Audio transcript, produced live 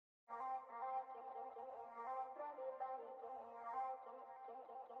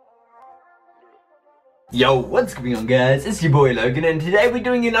Yo, what's going on guys? It's your boy Logan and today we're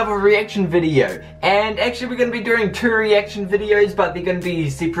doing another reaction video. And actually we're going to be doing 2 reaction videos, but they're going to be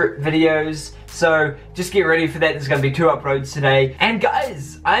separate videos. So just get ready for that, there's going to be 2 uploads today. And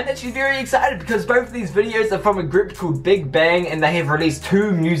guys, I'm actually very excited because both of these videos are from a group called Big Bang and they have released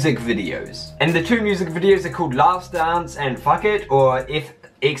 2 music videos. And the 2 music videos are called Last Dance and Fuck It, or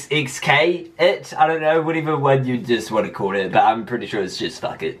XXK it, I don't know, whatever one you just want to call it, but I'm pretty sure it's just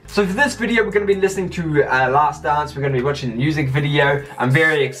fuck it. So for this video we're going to be listening to Last Dance, we're going to be watching the music video. I'm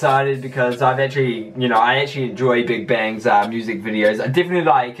very excited because I actually enjoy Big Bang's music videos. I definitely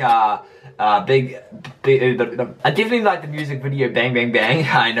like I definitely like the music video Bang Bang Bang,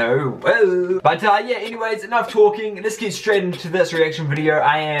 I know. Whoa. But yeah, anyways, enough talking, let's get straight into this reaction video.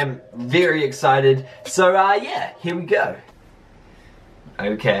 I am very excited, so yeah, here we go.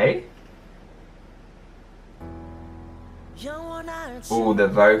 Okay. Oh, the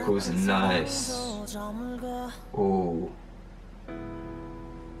vocals are nice. Oh.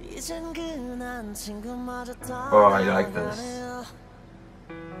 Oh, I like this.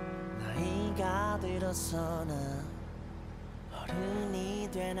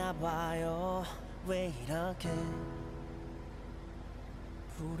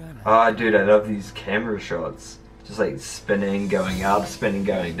 Oh, dude, I love these camera shots. Just like spinning, going up, spinning,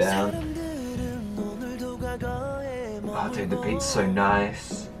 going down. Oh dude, the beat's so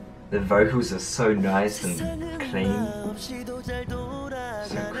nice. The vocals are so nice and clean.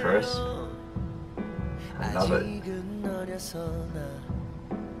 So crisp. I love it.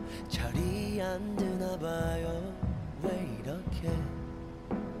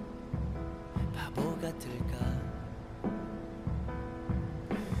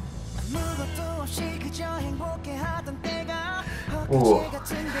 Ooh.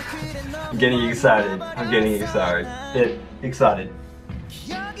 I'm getting excited. I'm getting excited. Excited.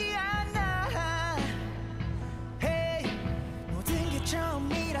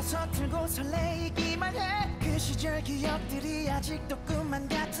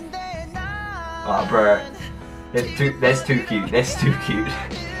 Oh bro, that's too cute. That's too cute.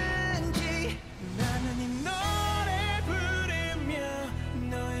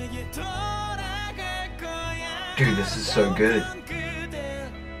 Dude, this is so good.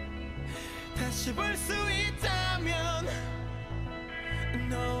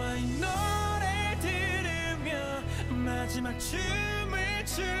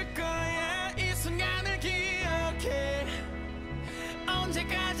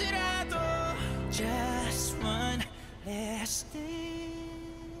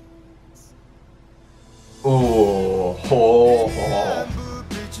 Oh,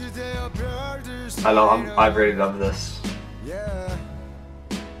 I really love this.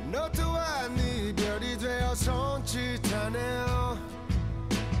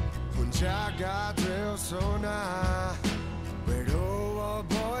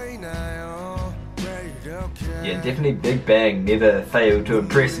 Yeah, definitely Big Bang never failed to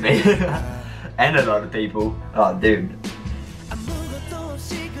impress me. And a lot of people. Oh, dude.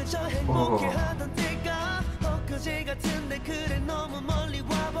 Oh.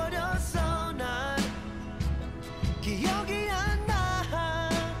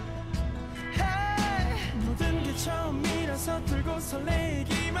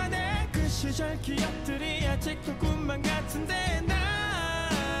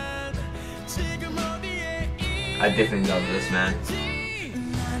 I definitely love this, man.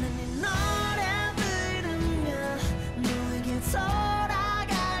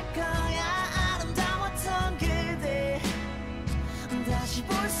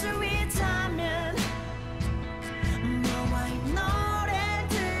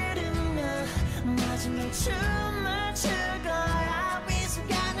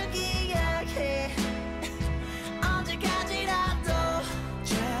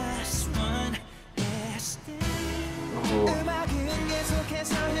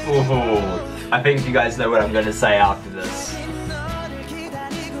 Oh, I think you guys know what I'm going to say after this.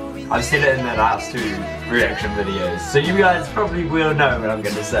 I've said it in the last 2 reaction videos, so you guys probably will know what I'm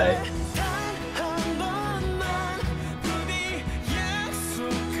going to say.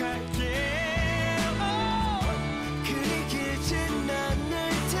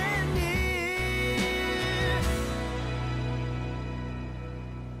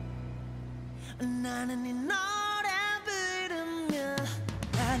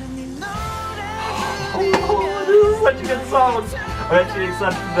 Oh, this is such a good song. I'm actually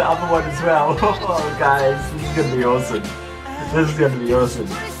excited for the other one as well. Oh guys, this is gonna be awesome. This is gonna be awesome.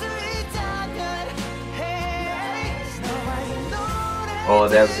 Oh,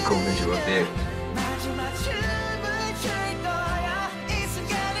 that was a cool visual there.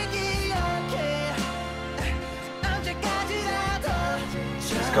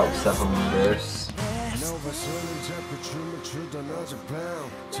 got stuff on the verse.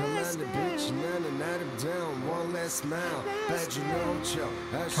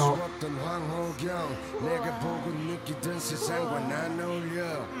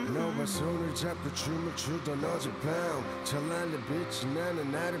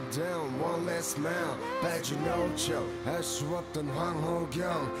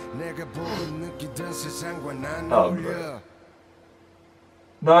 Oh, bro.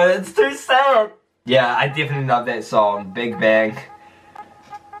 No, that's too sad. Yeah, I definitely love that song, Big Bang.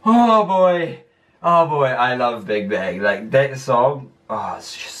 Oh boy, I love Big Bang. Like that song, oh,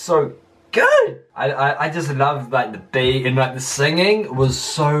 it's just so good. I just love like the beat and like the singing was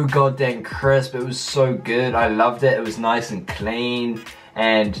so goddamn crisp. It was so good. I loved it. It was nice and clean,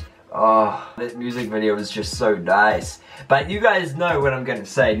 and oh, that music video was just so nice. But you guys know what I'm gonna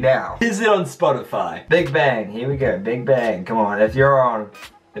say now. Is it on Spotify? Big Bang. Here we go. Big Bang. Come on. If you're on.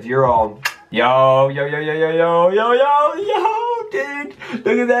 Yo, dude.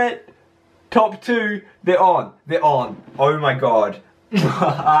 Look at that. Top 2. They're on. Oh my god.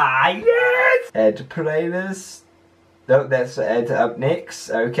 Yes! Add to playlist. No, that's add to up next.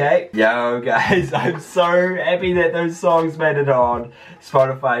 Okay. Yo, guys, I'm so happy that those songs made it on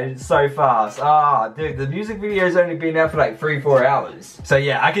Spotify so fast. Ah, dude, the music video's only been out for like 3-4 hours. So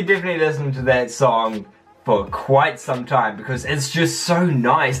yeah, I could definitely listen to that song for quite some time because it's just so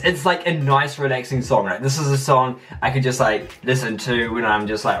nice. It's like a nice relaxing song, right? This is a song I could just like listen to when I'm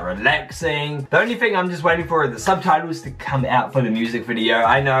just like relaxing. The only thing I'm just waiting for are the subtitles to come out for the music video.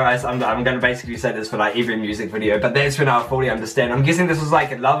 I know I'm gonna basically say this for like every music video, but that's when I'll fully understand. I'm guessing this was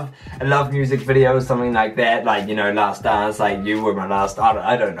like a love music video or something like that, like, you know, Last Dance, like You Were My Last,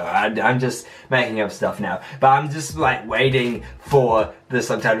 I don't know. I'm just making up stuff now, but I'm just like waiting for the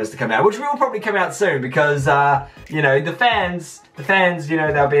subtitles to come out, which will probably come out soon because you know, the fans, you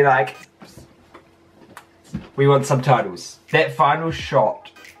know, they'll be like, we want subtitles. That final shot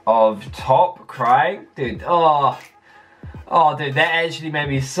of Top crying, dude, oh dude, that actually made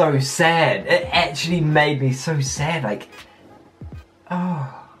me so sad. It actually made me so sad, like,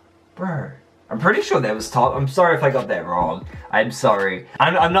 oh, bro. I'm pretty sure that was Top. I'm sorry if I got that wrong. I'm sorry.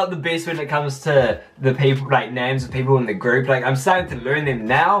 I'm not the best when it comes to the people, like names of people in the group. Like I'm starting to learn them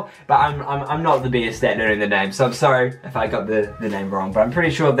now, but I'm not the best at learning the names. So I'm sorry if I got the name wrong, but I'm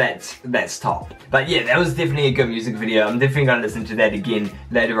pretty sure that's Top. But yeah, that was definitely a good music video. I'm definitely gonna listen to that again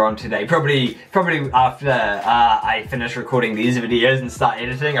later on today. Probably after I finish recording these videos and start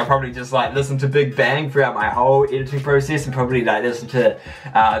editing. I'll probably just like listen to Big Bang throughout my whole editing process and probably like listen to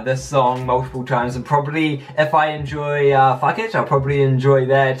this song multiple times, and probably if I enjoy Fuck It, I'll probably enjoy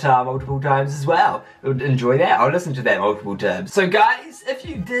that multiple times as well. Enjoy that, I'll listen to that multiple times. So guys, if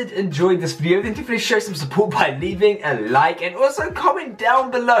you did enjoy this video, then definitely show some support by leaving a like, and also comment down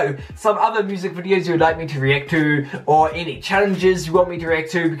below some other music videos you would like me to react to, or any challenges you want me to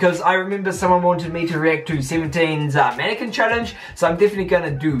react to, because I remember someone wanted me to react to 17's mannequin challenge, so I'm definitely gonna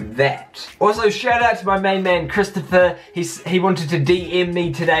do that. Also, shout out to my main man Christopher. He wanted to DM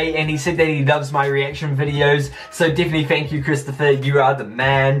me today and he said that he loves my reaction videos, so definitely thank you, Christopher, you are the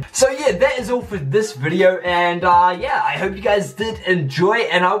man. So yeah, that is all for this video, and yeah, I hope you guys did enjoy,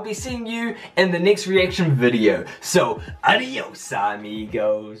 and I'll be seeing you in the next reaction video. So adios,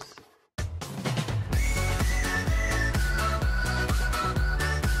 amigos.